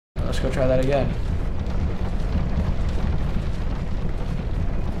let's go try that again.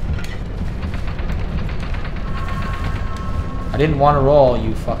 I didn't want to roll,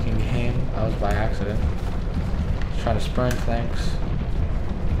 you fucking ham. That was by accident. Just trying to sprint, thanks.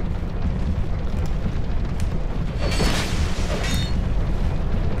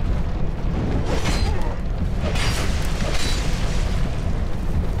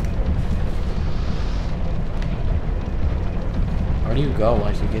 Where do you go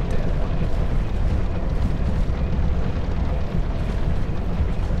once you get there?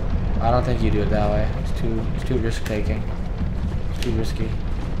 I don't think you do it that way. It's too risk taking. It's too risky.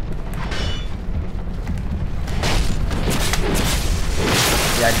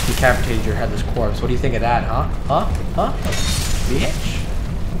 Yeah, I just decapitated your headless corpse. What do you think of that, huh? Huh? Bitch.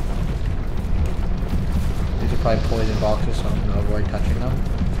 These are probably poison boxes, so I'm gonna avoid touching them.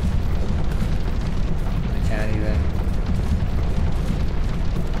 I can't even.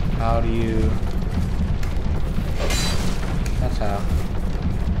 How do you... That's how.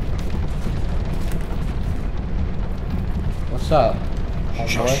 What's up,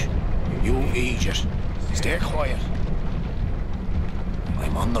 homeboy? You idiot. Stay quiet.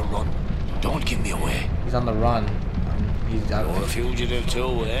 I'm on the run. Don't give me away. He's on the run. You're a fugitive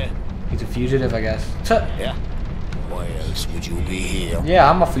too, eh? He's a fugitive, I guess. Yeah. Why else would you be here? Yeah,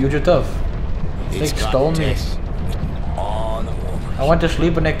 I'm a fugitive. They stole me. I went to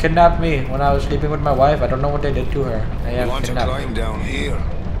sleep and they kidnapped me when I was sleeping with my wife. I don't know what they did to her. They you want to climb down here?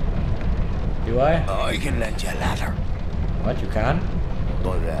 Do I? I can lend you a ladder. What, you can?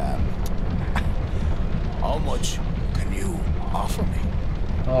 But, how much can you offer me?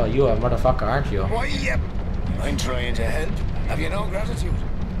 Oh, you a motherfucker, aren't you? Why, yep. I'm trying to help. Have you no gratitude?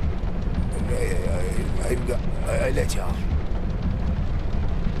 I let you off.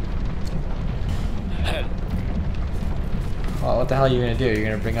 Help. Well, what the hell are you gonna do? You're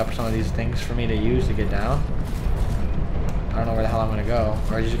gonna bring up some of these things for me to use to get down? I don't know where the hell I'm gonna go.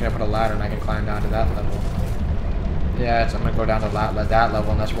 Or are you just gonna put a ladder and I can climb down to that level? Yeah, I'm gonna go down to that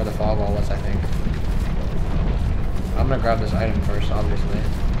level, and that's where the fall ball was, I think. I'm gonna grab this item first, obviously.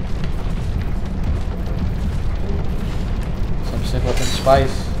 Some simpleton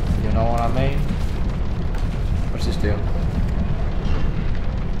spice. You know what I mean? What's this do?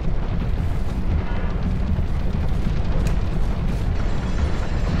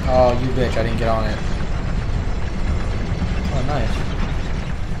 Oh, you bitch, I didn't get on it. Oh, nice.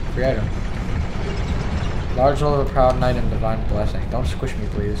 Free item. Large roll of a proud knight and divine blessing. Don't squish me,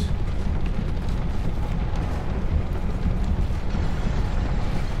 please.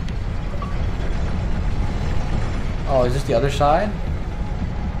 Oh, is this the other side?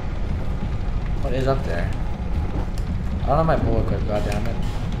 What is up there? I don't have my bullet equip, goddammit.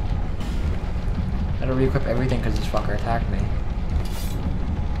 I had to re-equip everything because this fucker attacked me.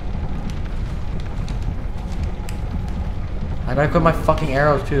 I gotta equip my fucking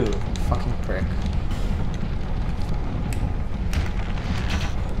arrows too. Fucking prick.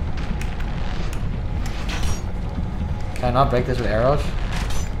 Can I not break this with arrows?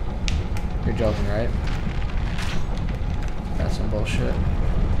 You're joking, right? That's some bullshit.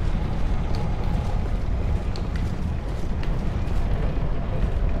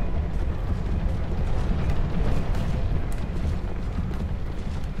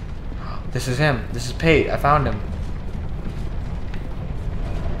 This is him. This is Pate. I found him.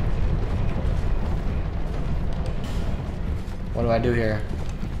 What do I do here?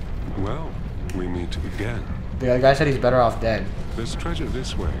 Well, we meet again. The other guy said he's better off dead. There's treasure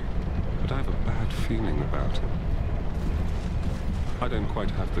this way, but I have a bad feeling about it. I don't quite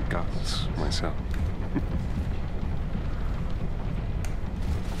have the guts myself.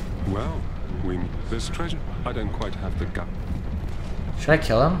 Well, there's treasure. I don't quite have the guts. Should I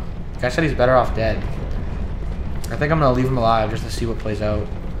kill him? The guy said he's better off dead. I think I'm gonna leave him alive just to see what plays out.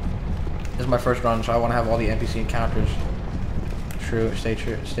 This is my first run, so I want to have all the NPC encounters. True, stay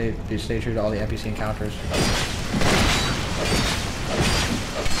true to all the NPC encounters.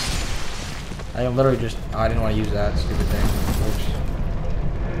 I am literally just. Oh, I didn't want to use that stupid thing. Oops.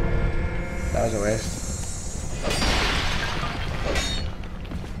 That was a waste.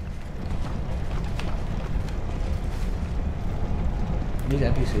 These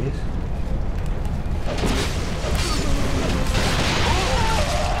NPCs.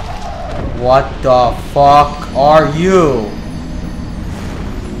 What the fuck are you?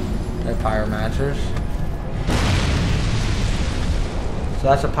 They're pyromancers. So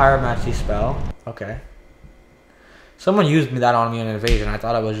that's a pyromancy spell. Okay. Someone used that on me in an invasion. I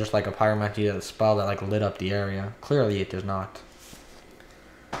thought it was just like a pyromancy spell that like lit up the area. Clearly it does not.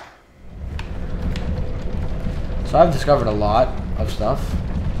 So I've discovered a lot of stuff.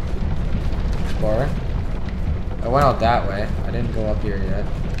 explorer. I went out that way. I didn't go up here yet.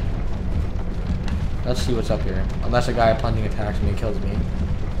 Let's see what's up here. Unless a guy punting attacks me and kills me.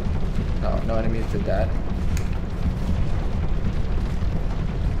 No, no enemies did that.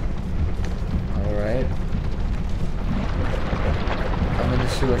 Alright. I'm in the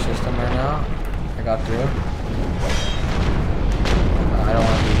sewer system right now. I got through. I don't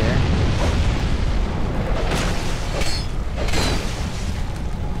want to be here.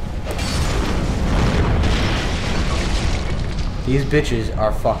 These bitches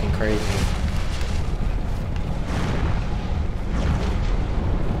are fucking crazy.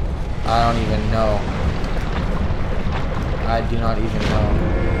 I don't even know. I do not even know.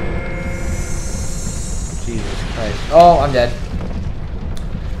 Jesus Christ. Oh, I'm dead.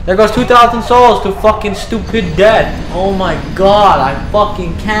 There goes 2,000 souls to fucking stupid death. Oh my god, I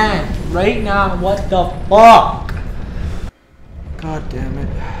fucking can't. Right now, what the fuck? God damn it.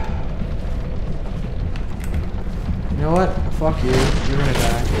 You know what? Fuck you. You're gonna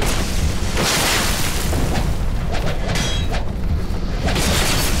die.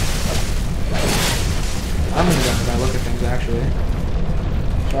 I'm gonna die if I look at things actually.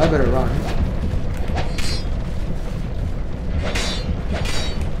 So I better run.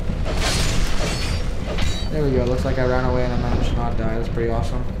 There we go. Looks like I ran away and I managed to not die. That's pretty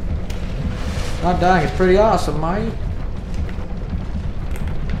awesome. Not dying is pretty awesome, mate.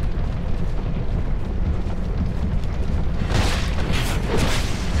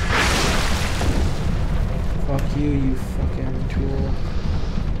 Fuck you, you fucking tool.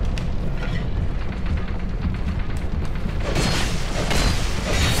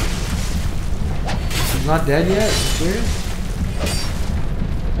 He's not dead yet? Are you serious?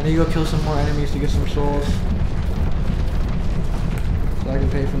 I need to go kill some more enemies to get some souls. So I can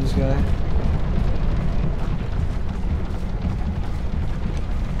pay for this guy.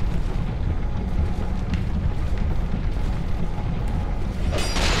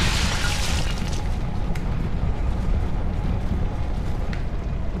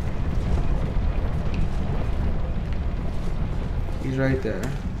 He's right there.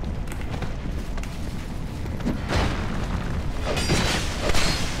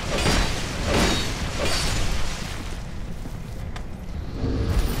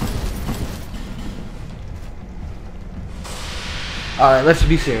 Alright, let's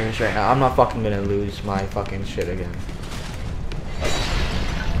be serious right now. I'm not fucking gonna lose my fucking shit again.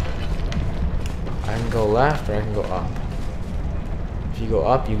 I can go left or I can go up. If you go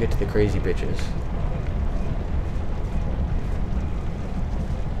up, you get to the crazy bitches.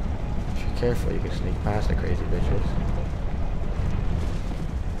 If you're careful, you can sneak past the crazy bitches.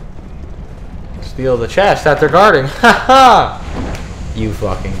 Steal the chest that they're guarding. Haha! You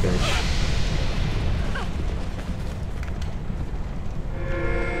fucking bitch.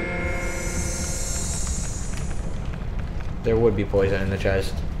 There would be poison in the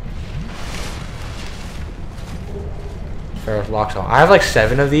chest. Ferrous Loxall. I have like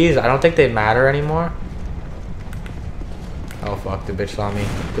 7 of these. I don't think they matter anymore. Oh fuck, the bitch saw me.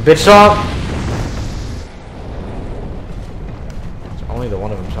 The bitch saw! Only the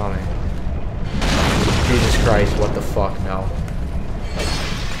one of them saw me. Jesus Christ, what the fuck, no.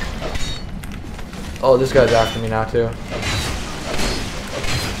 Oh, this guy's after me now too.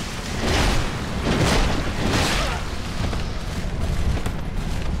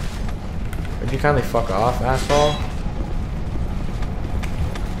 Would you kindly fuck off, asshole?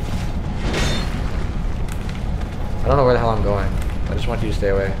 I don't know where the hell I'm going. I just want you to stay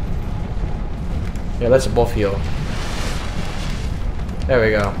away. Yeah, let's both heal. There we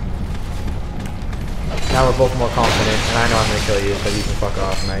go. Now we're both more confident, and I know I'm gonna kill you, so you can fuck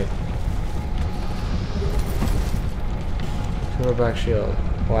off, mate. Silverback shield.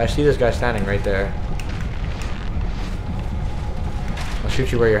 Well, I see this guy standing right there. I'll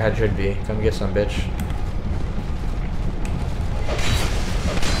shoot you where your head should be. Come get some, bitch.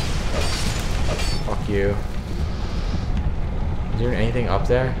 Fuck you. Is there anything up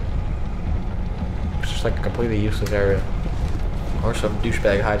there? It's just like a completely useless area. Or some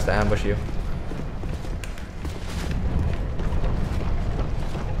douchebag hides to ambush you.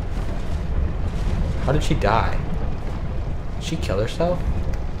 How did she die? Did she kill herself?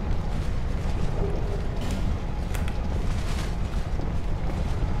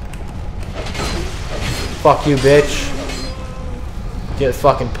 Fuck you, bitch. Get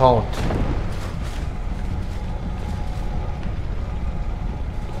fucking pwned.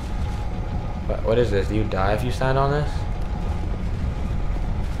 What is this? Do you die if you stand on this?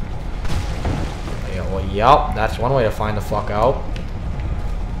 Yeah, well, yup. That's one way to find the fuck out.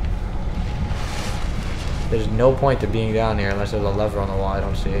 There's no point to being down here unless there's a lever on the wall I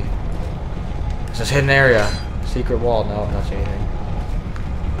don't see. It's this hidden area. Secret wall. No, I'm not seeing anything.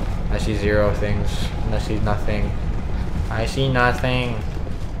 I see 0 things. And I see nothing. I see nothing.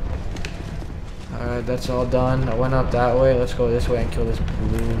 Alright, that's all done. I went up that way. Let's go this way and kill this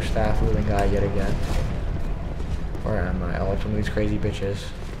blue staff wielding guy yet again. Where am I? Oh, it's one of these crazy bitches.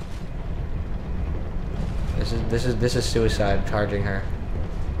 This is suicide charging her.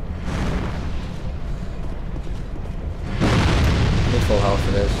 I need full health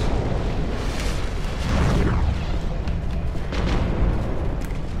for this.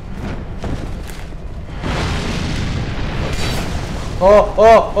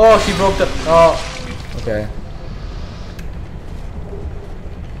 Oh, she broke the... Oh, okay.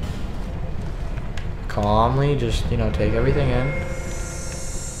 Calmly, just, you know, take everything in.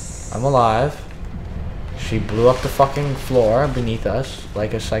 I'm alive. She blew up the fucking floor beneath us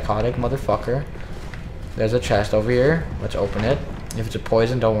like a psychotic motherfucker. There's a chest over here. Let's open it. If it's a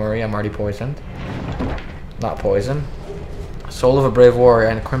poison, don't worry, I'm already poisoned. Not poison. Soul of a Brave Warrior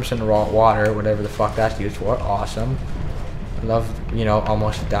and Crimson Raw Water, whatever the fuck that's used for. Awesome. I love, you know,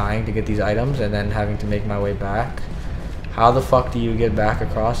 almost dying to get these items and then having to make my way back. How the fuck do you get back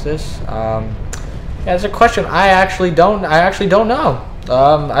across this? Yeah, it's a question I actually don't know.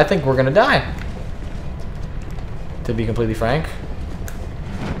 I think we're gonna die. To be completely frank.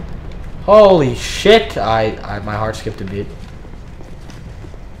 Holy shit! My heart skipped a beat.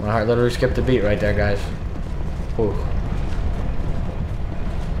 My heart literally skipped a beat right there, guys. Whew.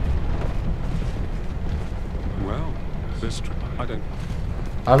 Well, this trip,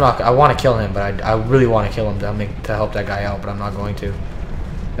 I want to kill him, but I really want to kill him to help that guy out, but I'm not going to.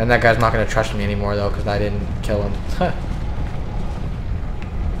 Then that guy's not going to trust me anymore, though, because I didn't kill him.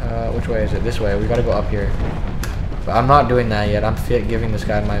 Which way is it? This way. We got to go up here. But I'm not doing that yet. I'm giving this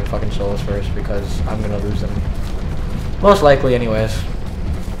guy my fucking souls first, because I'm going to lose them. Most likely, anyways.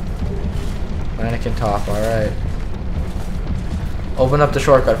 Mannequin top, alright. Open up the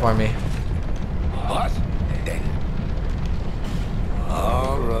shortcut for me. What?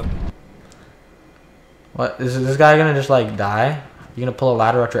 Alright. What? Is this guy gonna just like die? You gonna pull a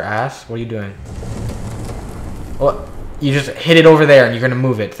ladder out your ass? What are you doing? What? You just hit it over there and you're gonna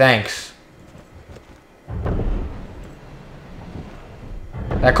move it. Thanks.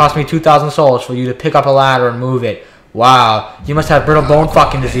 That cost me 2,000 souls for you to pick up a ladder and move it. Wow. You must have brittle bone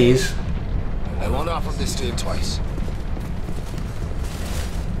fucking disease. I won't offer this to you twice.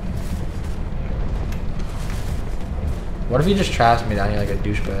 What if you just trashed me down here like a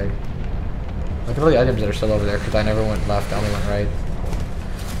douchebag? Look at all the items that are still over there because I never went left, I only went right.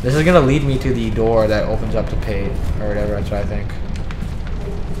 This is gonna lead me to the door that opens up to pay or whatever, that's what I think.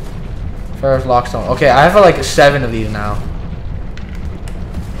 First lockstone. Okay, I have like 7 of these now.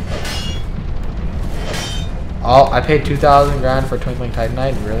 Oh, I paid 2,000 grand for Twinkling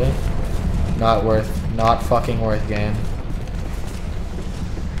Titanite, really? Not worth, not fucking worth, game.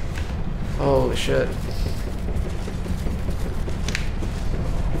 Holy shit.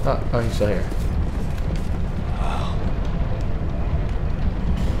 Oh, he's still here.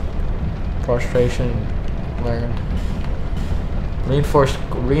 Prostration learned.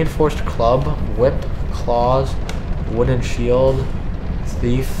 Reinforced club, whip, claws, wooden shield,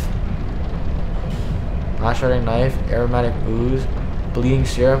 thief, lashing knife, aromatic ooze, bleeding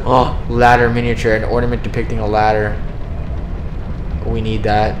serum. Oh, ladder miniature, an ornament depicting a ladder. We need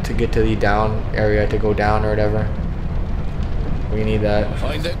that to get to the down area to go down or whatever. We need that.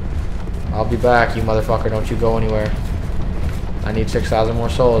 Find it. I'll be back, you motherfucker. Don't you go anywhere. I need 6,000 more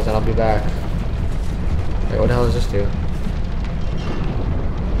souls, and I'll be back. Wait, what the hell does this do?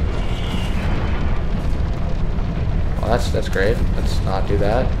 Well, that's great. Let's not do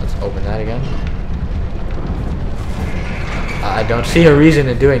that. Let's open that again. I don't see a reason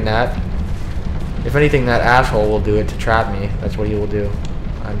in doing that. If anything, that asshole will do it to trap me. That's what he will do.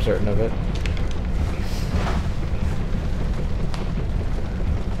 I'm certain of it.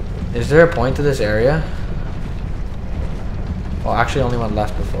 Is there a point to this area? Well, actually only one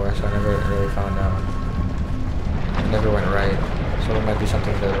left before, so I never really found out. I never went right. So there might be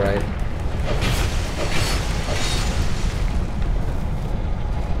something to the right.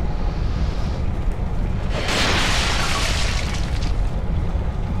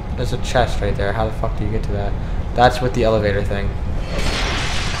 There's a chest right there. How the fuck do you get to that? That's with the elevator thing.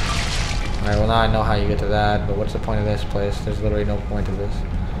 Alright, well now I know how you get to that, but what's the point of this place? There's literally no point to this.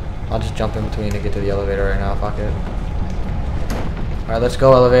 I'll just jump in between and get to the elevator right now. Fuck it. Alright, let's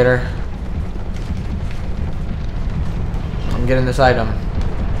go, elevator. I'm getting this item.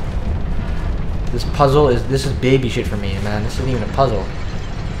 This puzzle this is baby shit for me, man. This isn't even a puzzle.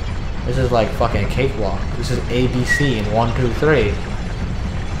 This is like fucking a cakewalk. This is ABC in 1, 2, 3.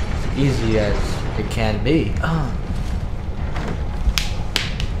 It's easy as It can be.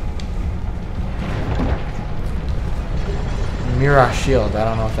 Mirror shield. I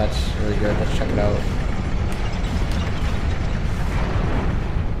don't know if that's really good. Let's check it out.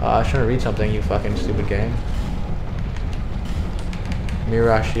 I was trying to read something, you fucking stupid game.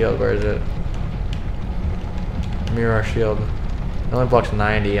 Mirror shield, where is it? Mirror shield. It only blocks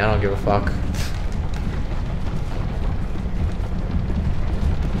 90. I don't give a fuck.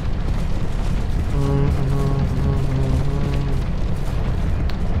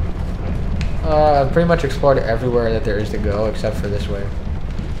 I've pretty much explored everywhere that there is to go except for this way.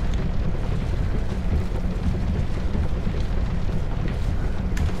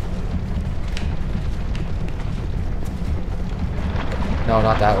 No,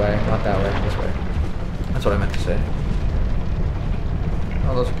 not that way. Not that way. This way. That's what I meant to say.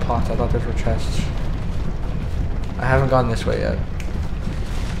 Oh, those pots. I thought those were chests. I haven't gone this way yet.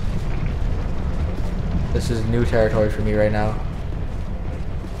 This is new territory for me right now.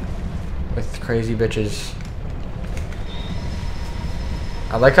 With crazy bitches.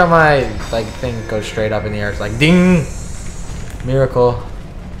 I like how my thing goes straight up in the air. It's like ding! Miracle.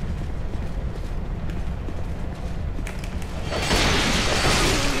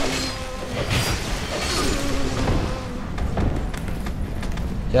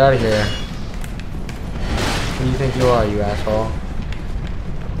 Get out of here. Who do you think you are, you asshole?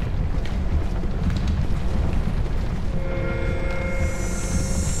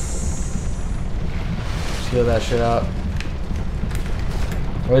 Seal that shit up.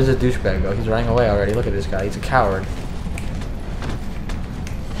 Where's the douchebag go? He's running away already. Look at this guy. He's a coward.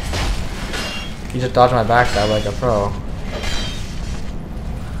 He just dodged my backstab like a pro.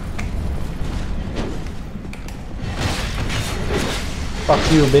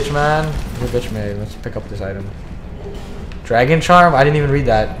 Fuck you, bitch man. You're a bitch man. Let's pick up this item. Dragon Charm? I didn't even read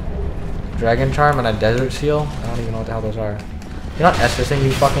that. Dragon Charm and a Desert Seal? I don't even know what the hell those are. You're not S-ing,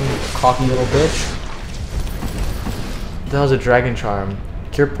 you fucking cocky little bitch. What the hell is a Dragon Charm?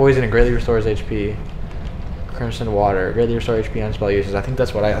 Cure poison and greatly restores HP. Crimson Water. Greatly restore HP and spell uses. I think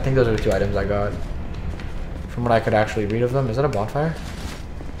that's what I think those are the two items I got. From what I could actually read of them. Is that a bonfire?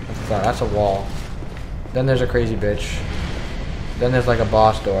 That's a wall. Then there's a crazy bitch. Then there's like a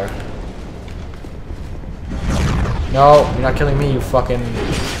boss door. No, you're not killing me, you fucking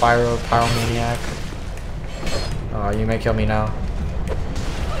pyromaniac. Oh, you may kill me now.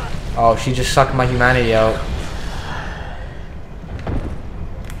 Oh, she just sucked my humanity out.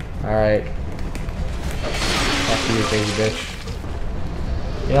 Alright. Fuck you, crazy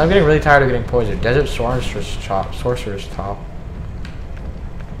bitch. You know, I'm getting really tired of getting poisoned. Desert Sorcerer's Top. Sorcerer's Top.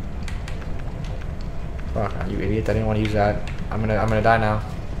 Fuck, you idiot. I didn't want to use that. I'm gonna die now.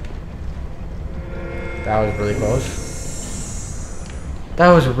 That was really close. That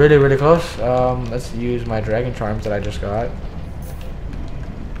was really, really close. Let's use my Dragon Charms that I just got.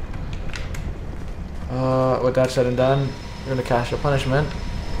 With that said and done, we're gonna cast a punishment.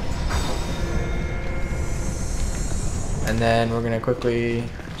 And then we're gonna quickly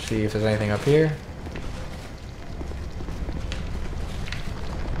see if there's anything up here.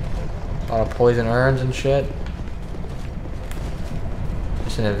 A lot of poison urns and shit.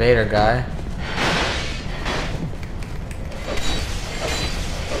 Just an invader guy.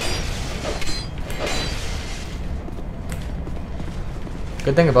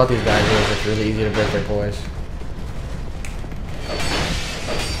 Good thing about these guys is it's really easy to break their poise.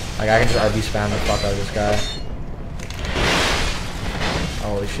 Like I can just RB spam the fuck out of this guy.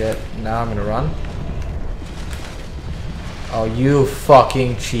 Holy shit. Now I'm gonna run. Oh, you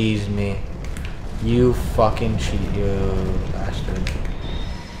fucking cheese me. You fucking cheat, you bastard.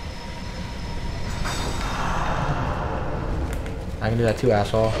 I can do that too,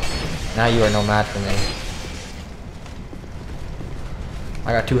 asshole. Now you are no match for me.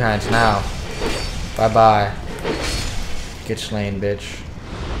 I got two hands now. Bye-bye. Get slain, bitch.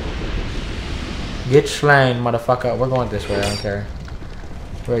 Get slain, motherfucker. We're going this way, I don't care.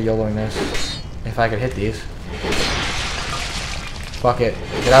 We're YOLOing this. If I could hit these. Fuck it.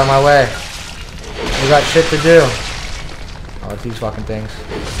 Get out of my way. We got shit to do. Oh, it's these fucking things.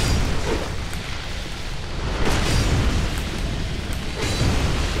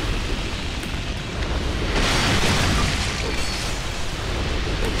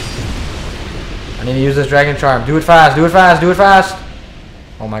 I need to use this Dragon Charm. Do it fast, do it fast, do it fast!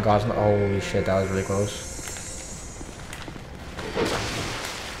 Oh my god, holy shit, that was really close.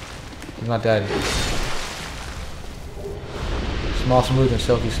 He's not dead. Small, smooth, and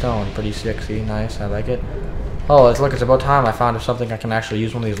silky stone. Pretty sexy, nice, I like it. Oh, look, it's about time I found something I can actually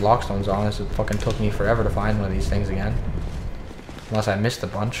use one of these lockstones on. This fucking took me forever to find one of these things again. Unless I missed a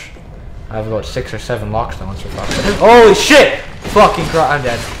bunch. I have about 6 or 7 lockstones for fuck's sake. Holy shit! Fucking Christ, I'm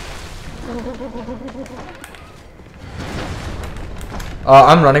dead.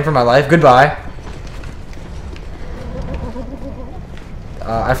 I'm running for my life. Goodbye.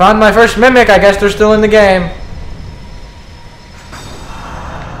 I found my first mimic. I guess they're still in the game.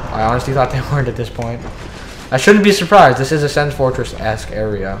 I honestly thought they weren't at this point. I shouldn't be surprised. This is a Sen's Fortress-esque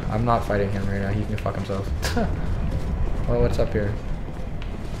area. I'm not fighting him right now. He can fuck himself. Well, what's up here?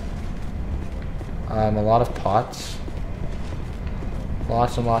 A lot of pots.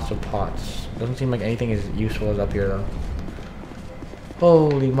 Lots and lots of pots. Doesn't seem like anything as useful as up here, though.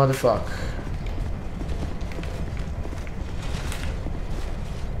 Holy motherfuck.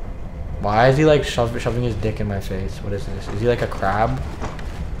 Why is he like shoving his dick in my face? What is this? Is he like a crab?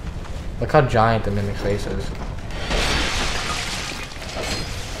 Look how giant the mimic face is.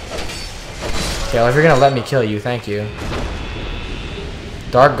 Okay, well, if you're gonna let me kill you, thank you.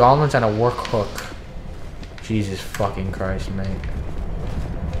 Dark gauntlets and a work hook. Jesus fucking Christ, mate.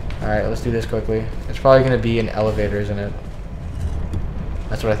 Alright, let's do this quickly. It's probably gonna be an elevator, isn't it?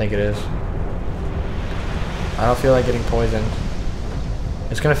 That's what I think it is. I don't feel like getting poisoned.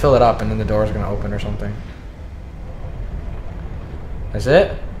 It's gonna fill it up and then the door's gonna open or something. That's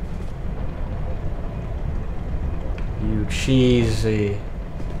it? You cheesy.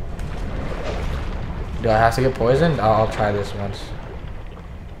 Do I have to get poisoned? I'll try this once.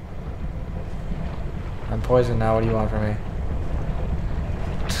 I'm poisoned now. What do you want from me?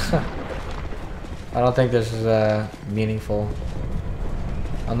 I don't think this is meaningful.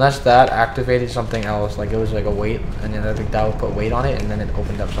 Unless that activated something else, like it was like a weight, and then I think that would put weight on it, and then it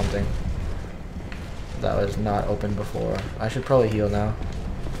opened up something that was not open before. I should probably heal now.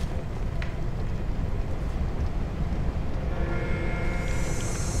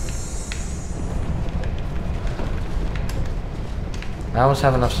 I almost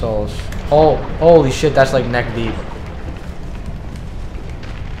have enough souls. Oh, holy shit, that's like neck deep.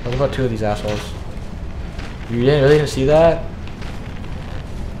 What about 2 of these assholes? You didn't see that?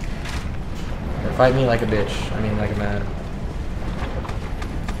 Or fight me like a bitch. I mean, like a man.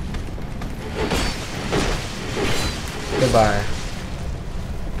 Goodbye.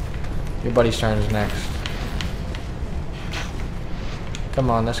 Your buddy's turn is next. Come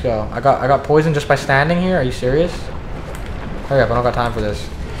on, let's go. I got poisoned just by standing here. Are you serious? Hurry up! I don't got time for this.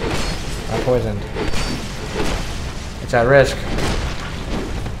 I'm poisoned. It's at risk.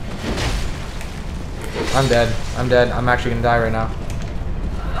 I'm dead. I'm dead. I'm actually gonna die right now.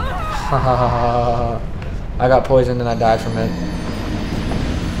 I got poisoned and I died from it.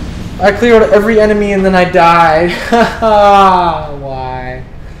 I cleared every enemy and then I died. Why?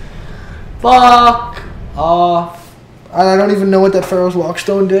 Fuck off. I don't even know what that Pharaoh's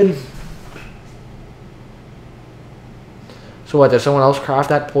Lockstone did. So what, did someone else craft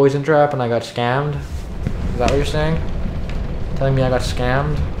that poison trap and I got scammed? Is that what you're saying? Telling me I got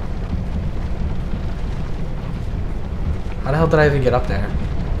scammed? How the hell did I even get up there?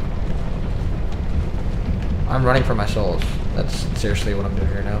 I'm running for my souls. That's seriously what I'm doing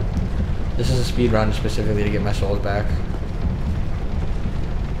here now. This is a speed run specifically to get my souls back.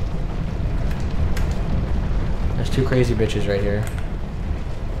 There's 2 crazy bitches right here.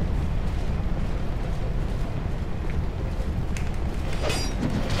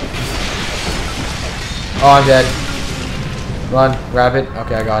 Oh, I'm dead. Run, grab it.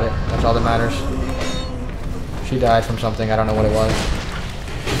 Okay, I got it. That's all that matters. She died from something. I don't know what it was.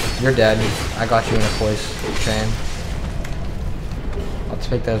 You're dead. I got you in a place chain. I'll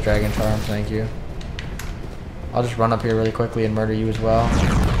take those dragon charms, thank you. I'll just run up here really quickly and murder you as well.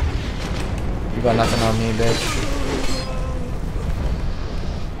 You got nothing on me, bitch.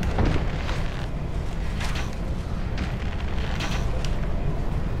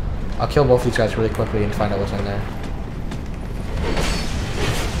 I'll kill both these guys really quickly and find out what's in there.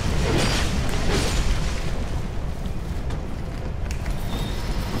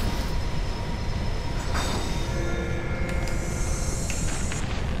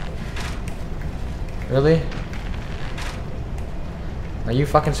 Really? Are you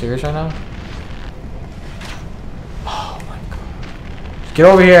fucking serious right now? Oh my god. Just get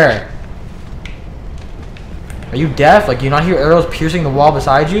over here! Are you deaf? Like, do you not hear arrows piercing the wall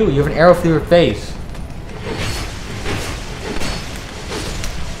beside you? You have an arrow through your face.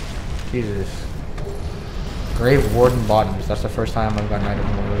 Jesus. Grave Warden Bottoms. That's the first time I've gotten knighted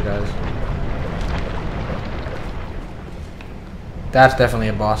from one of those guys. That's definitely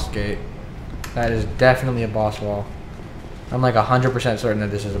a boss gate. That is definitely a boss wall. I'm like 100% certain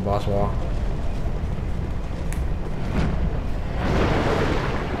that this is a boss wall.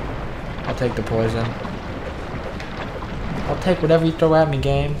 I'll take the poison. I'll take whatever you throw at me,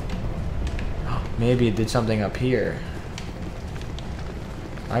 game. Maybe it did something up here.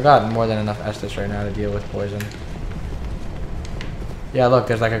 I got more than enough Estus right now to deal with poison. Yeah, look,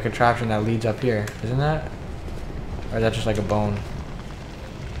 there's like a contraption that leads up here. Isn't that? Or is that just like a bone?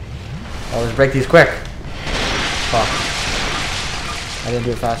 Oh, let's break these quick. Fuck. I didn't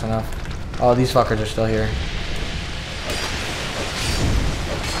do it fast enough. Oh, these fuckers are still here.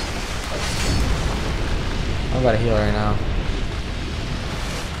 I'm about to heal right now.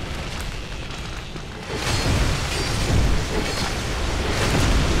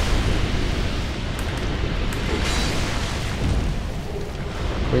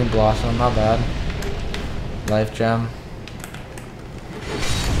 Green Blossom, not bad. Life Gem.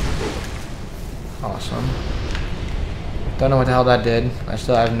 Awesome. Don't know what the hell that did. I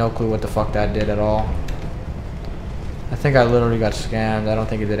still have no clue what the fuck that did at all. I think I literally got scammed. I don't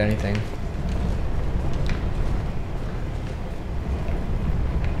think it did anything.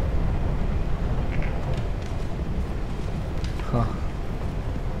 Huh.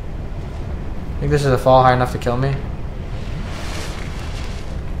 Think this is a fall high enough to kill me?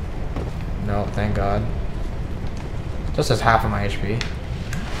 No, thank God. Just as half of my HP.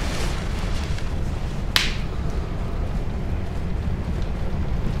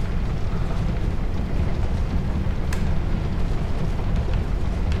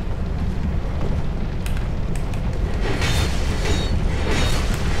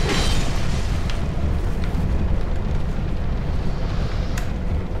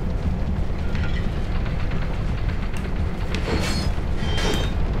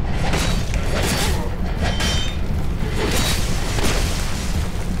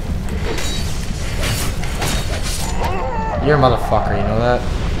 You're a motherfucker, you know that?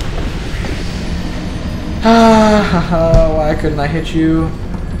 Why couldn't I hit you?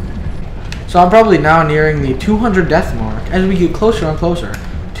 So I'm probably now nearing the 200 death mark as we get closer and closer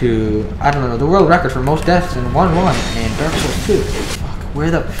to, I don't know, the world record for most deaths in 1-1 and Dark Souls 2. Fuck, where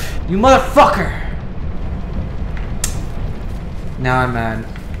the... You motherfucker! Now I'm mad.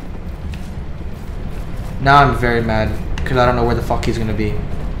 Now I'm very mad because I don't know where the fuck he's gonna be.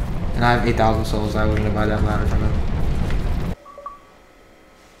 And I have 8,000 souls. I was gonna buy that ladder from him.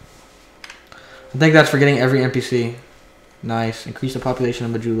 I think that's for getting every NPC. Nice. Increase the population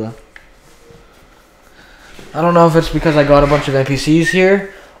of Majula. I don't know if it's because I got a bunch of NPCs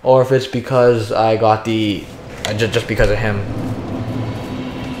here, or if it's because I got the... just because of him.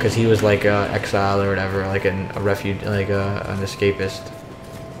 Because he was like a exile or whatever, like a refuge, like an escapist.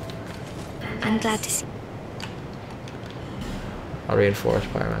 I'm glad to see. I'll reinforce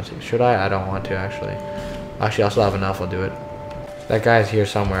pyromancy. Should I? I don't want to, actually. Actually, I'll still have enough. I'll do it. That guy's here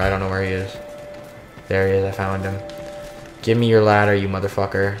somewhere. I don't know where he is. There he is. I found him. Give me your ladder, you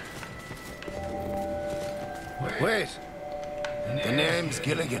motherfucker. Wait. The name's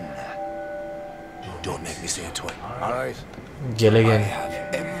Gilligan. Don't make me say it twice. Alright. Gilligan. I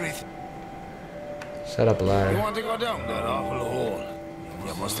have everything. Set up a You ladder. want to go down that awful hole?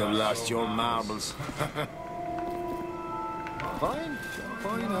 You must have lost your marbles. Fine,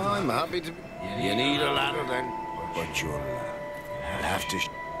 fine, I'm happy to... You need a ladder then, but you'll have to...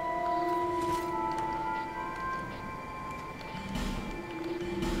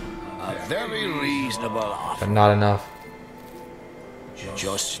 A very reasonable offer. But not enough.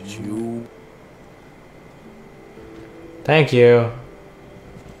 Just you. Thank you.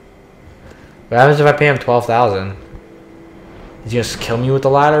 What happens if I pay him 12,000? Does he just kill me with the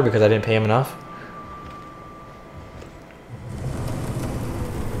ladder because I didn't pay him enough?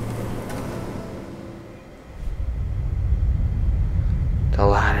 The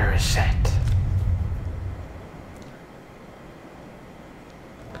ladder is set.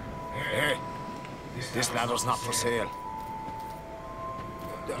 Hey, this ladder's not for sale.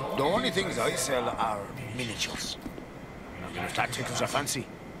 The only things I sell are miniatures. And if that tickles your fancy,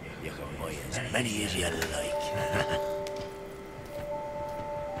 you can buy as many as you like.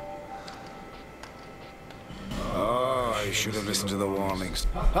 Oh, I should have listened to the warnings.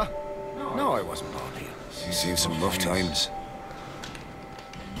 Huh? No, I wasn't born here. You've seen some rough times.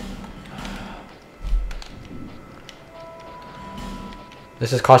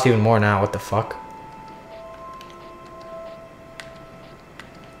 This has cost even more now. What the fuck?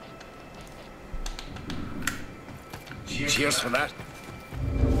 Cheers for that.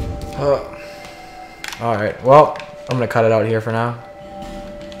 Alright, well, I'm gonna cut it out here for now.